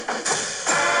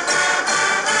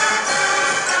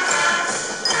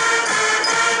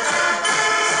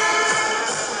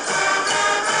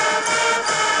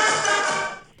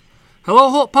Hello,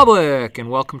 Holt Public, and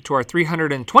welcome to our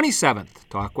 327th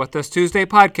Talk With Us Tuesday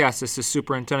podcast. This is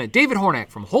Superintendent David Hornak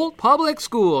from Holt Public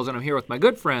Schools, and I'm here with my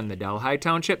good friend, the Delhi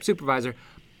Township Supervisor,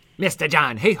 Mr.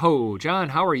 John. Hey ho, John,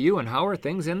 how are you, and how are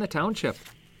things in the township?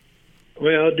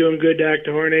 Well, doing good,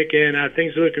 Dr. Hornak, and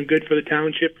things are looking good for the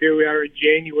township. Here we are in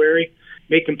January,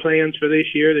 making plans for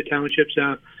this year. The township's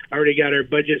already got our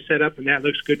budget set up, and that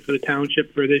looks good for the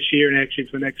township for this year and actually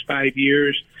for the next 5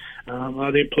 years.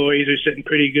 All the employees are sitting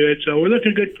pretty good, so we're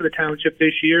looking good for the township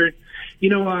this year. You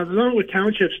know, along with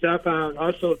township stuff,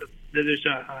 also there's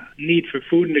a need for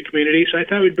food in the community, so I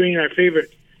thought we'd bring our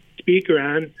favorite speaker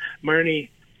on, Marnie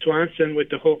Swanson with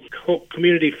the Holt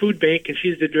Community Food Bank, and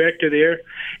she's the director there.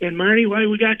 And Marnie, while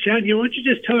we got you on here, why don't you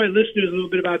just tell our listeners a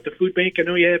little bit about the food bank? I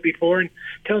know you had it before, and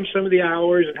tell them some of the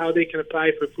hours and how they can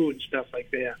apply for food and stuff like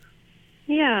that.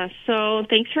 Yeah, so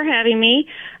thanks for having me.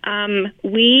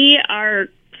 We are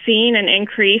seeing an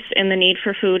increase in the need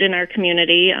for food in our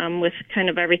community with kind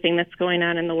of everything that's going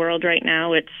on in the world right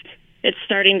now. It's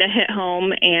starting to hit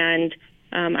home, and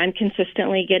I'm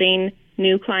consistently getting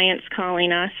new clients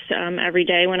calling us every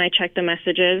day when I check the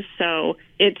messages. So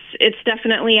it's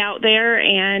definitely out there,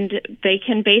 and they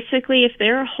can basically, if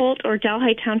they're a Holt or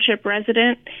Delhi Township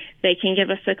resident, they can give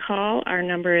us a call. Our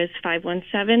number is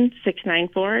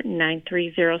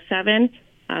 517-694-9307.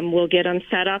 We'll get them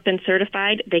set up and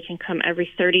certified. They can come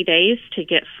every 30 days to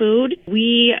get food.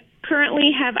 We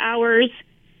currently have hours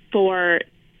for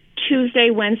Tuesday,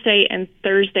 Wednesday, and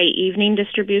Thursday evening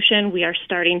distribution. We are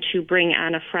starting to bring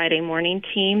on a Friday morning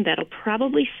team that'll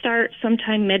probably start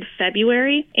sometime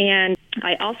mid-February. And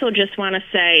I also just want to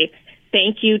say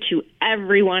thank you to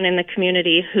everyone in the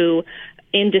community who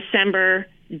in December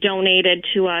donated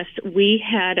to us. We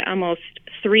had almost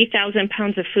 3,000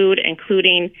 pounds of food,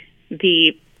 including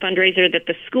the fundraiser that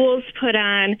the schools put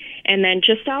on, and then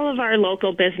just all of our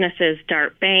local businesses,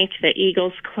 Dart Bank, the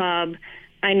Eagles Club.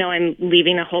 I know I'm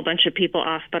leaving a whole bunch of people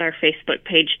off, but our Facebook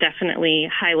page definitely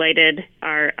highlighted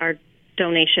our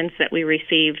donations that we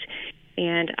received.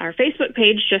 And our Facebook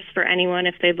page, just for anyone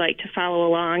if they'd like to follow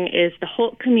along, is the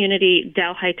Holt Community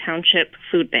Delhi Township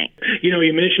Food Bank. You know,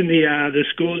 you mentioned the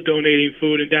schools donating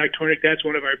food, and Dr. Hornak, that's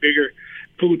one of our bigger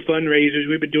food fundraisers.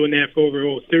 We've been doing that for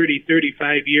over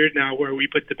 35 years now, where we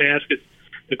put the baskets,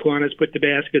 the Kiwanis put the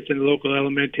baskets in the local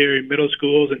elementary and middle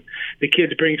schools, and the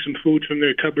kids bring some food from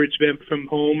their cupboards from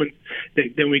home, and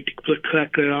then we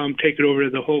collect it, take it over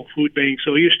to the Holt Food Bank.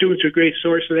 So your students are a great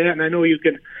source of that, and I know you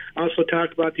can also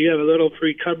talk about you have a little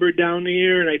free cupboard down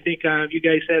here, and I think you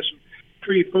guys have some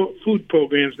free food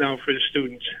programs now for the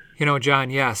students. You know, John,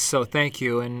 yes, so thank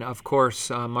you. And, of course,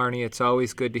 Marnie, it's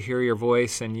always good to hear your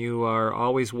voice, and you are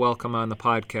always welcome on the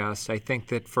podcast. I think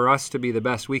that for us to be the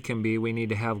best we can be, we need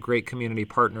to have great community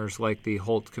partners like the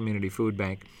Holt Community Food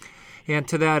Bank. And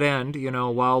to that end, you know,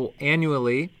 while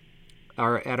annually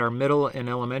at our middle and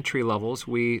elementary levels,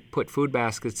 we put food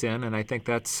baskets in, and I think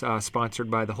that's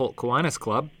sponsored by the Holt Kiwanis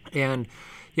Club. And,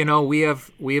 you know, we have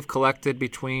collected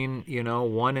between,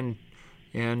 1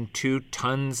 and 2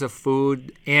 tons of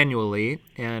food annually,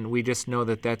 and we just know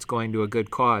that that's going to a good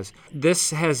cause.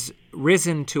 This has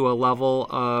risen to a level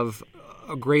of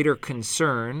a greater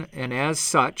concern, and as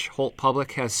such, Holt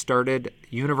Public has started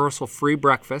universal free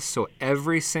breakfast, so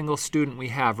every single student we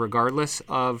have, regardless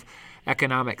of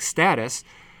economic status,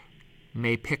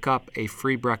 may pick up a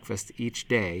free breakfast each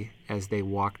day as they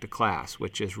walk to class,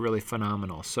 which is really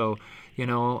phenomenal. So,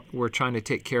 we're trying to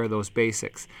take care of those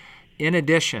basics. In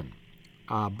addition,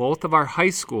 both of our high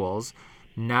schools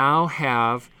now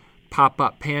have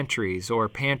pop-up pantries, or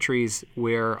pantries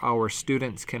where our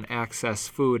students can access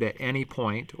food at any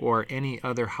point or any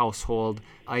other household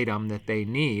item that they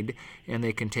need, and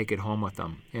they can take it home with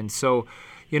them. And so,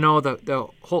 the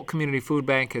Holt Community Food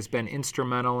Bank has been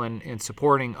instrumental in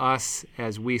supporting us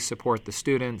as we support the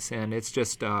students, and it's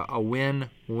just a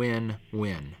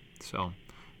win-win-win. So,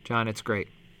 John, it's great.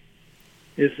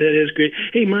 Yes, that is great.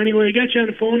 Hey, Marnie, when I got you on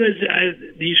the phone,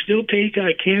 do you still take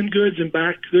canned goods and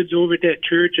boxed goods over at that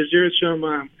church? Is there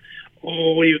some,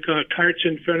 carts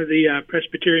in front of the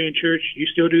Presbyterian church? You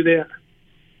still do that?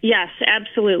 Yes,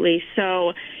 absolutely.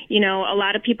 So, a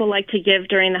lot of people like to give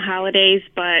during the holidays,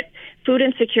 but food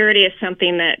insecurity is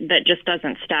something that just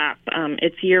doesn't stop.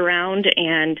 It's year-round,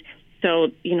 and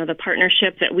so, the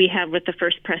partnership that we have with the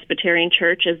First Presbyterian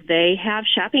Church is they have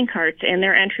shopping carts in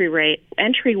their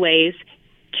entryways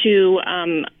to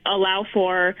allow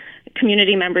for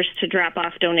community members to drop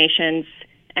off donations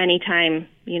anytime,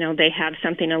 they have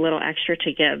something a little extra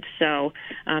to give. So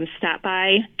stop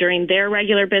by during their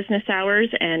regular business hours,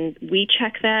 and we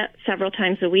check that several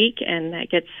times a week, and that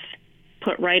gets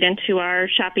put right into our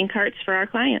shopping carts for our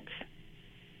clients.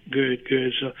 Good,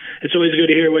 good. So it's always good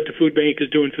to hear what the food bank is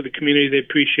doing for the community. They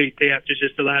appreciate that. There's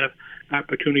just a lot of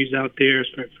opportunities out there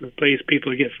for place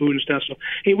people to get food and stuff. So,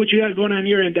 hey, what you got going on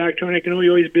your end, Dr. Hornick? I know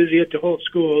you're always busy at the whole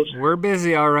schools. We're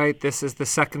busy, all right. This is the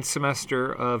second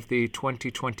semester of the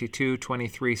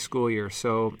 2022-23 school year.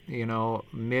 So,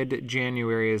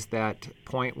 mid-January is that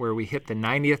point where we hit the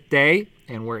 90th day,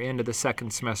 and we're into the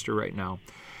second semester right now.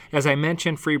 As I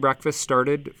mentioned, free breakfast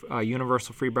started,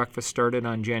 universal free breakfast started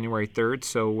on January 3rd,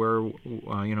 so we're,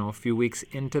 a few weeks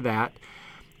into that.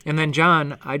 And then,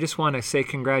 John, I just want to say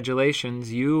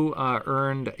congratulations. You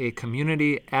earned a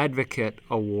Community Advocate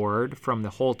Award from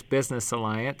the Holt Business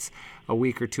Alliance a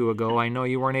week or two ago. I know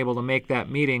you weren't able to make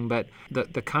that meeting, but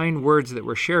the kind words that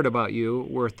were shared about you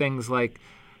were things like,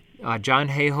 John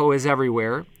Hayhoe is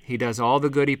everywhere. He does all the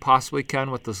good he possibly can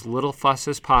with as little fuss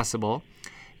as possible.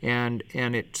 And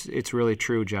it's really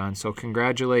true, John. So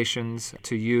congratulations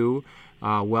to you.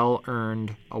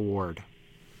 Well-earned award.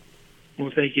 Well,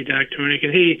 thank you, Dr. Hornick.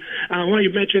 And hey, when you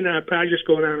mentioned projects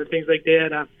going on and things like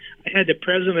that, I had the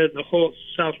president of the whole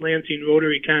South Lansing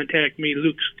Rotary contact me,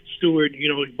 Luke Stewart.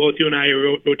 Both you and I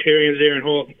are Rotarians there in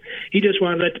Holt. He just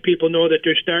wanted to let the people know that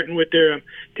they're starting with their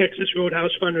Texas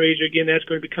Roadhouse fundraiser. Again, that's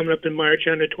going to be coming up in March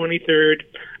on the 23rd.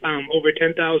 Over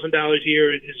 $10,000 a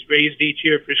year is raised each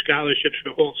year for scholarships for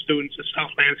Holt students and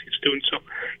South Lansing students. So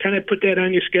kind of put that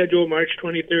on your schedule, March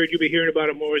 23rd. You'll be hearing about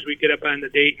it more as we get up on the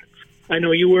date. I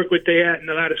know you work with that, and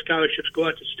a lot of scholarships go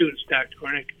out to students, Dr.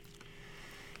 Hornick.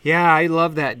 Yeah, I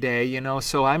love that day,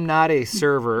 so I'm not a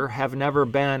server, have never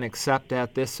been except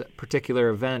at this particular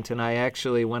event, and I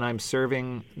actually, when I'm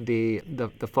serving the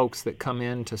folks that come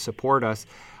in to support us,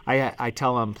 I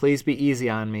tell them, please be easy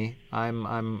on me.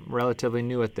 I'm relatively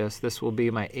new at this. This will be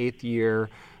my 8th year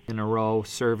in a row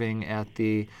serving at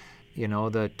the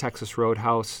Texas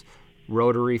Roadhouse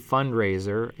Rotary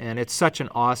fundraiser, and it's such an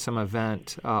awesome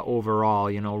event overall.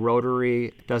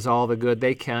 Rotary does all the good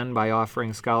they can by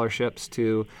offering scholarships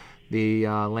to the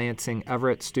Lansing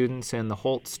Everett students and the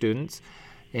Holt students,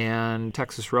 and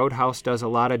Texas Roadhouse does a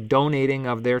lot of donating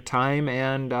of their time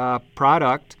and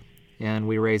product, and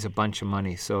we raise a bunch of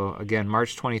money. So again,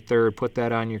 March 23rd, put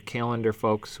that on your calendar,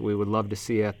 folks. We would love to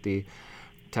see you at the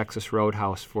Texas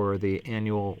Roadhouse for the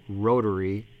annual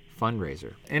Rotary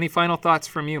fundraiser. Any final thoughts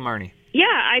from you, Marnie? Yeah,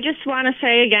 I just want to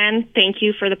say again, thank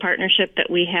you for the partnership that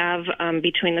we have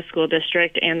between the school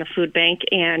district and the food bank.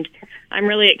 And I'm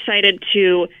really excited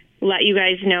to let you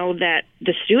guys know that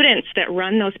the students that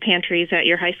run those pantries at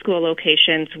your high school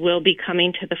locations will be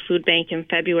coming to the food bank in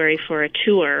February for a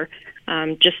tour,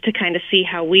 just to kind of see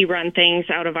how we run things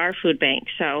out of our food bank.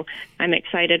 So I'm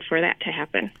excited for that to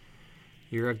happen.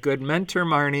 You're a good mentor,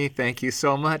 Marnie. Thank you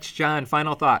so much. John,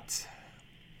 final thoughts?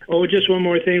 Oh, just one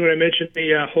more thing. When I mentioned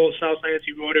the whole South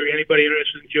Lansing Rotary, anybody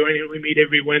interested in joining, we meet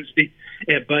every Wednesday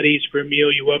at Buddy's for a meal.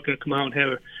 You're welcome to come out and have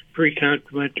a free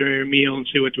complimentary meal and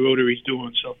see what the Rotary's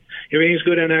doing. So everything's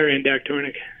good on our end, Dr.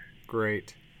 Hornick.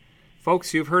 Great.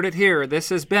 Folks, you've heard it here. This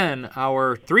has been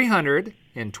our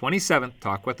 327th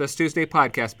Talk With Us Tuesday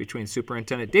podcast between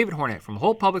Superintendent David Hornick from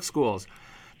Holt Public Schools,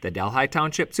 the Delhi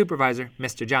Township Supervisor,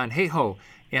 Mr. John Hayhoe,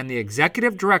 and the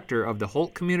Executive Director of the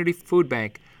Holt Community Food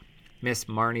Bank, Miss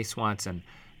Marnie Swanson.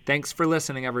 Thanks for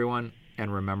listening, everyone,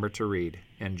 and remember to read.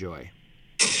 Enjoy.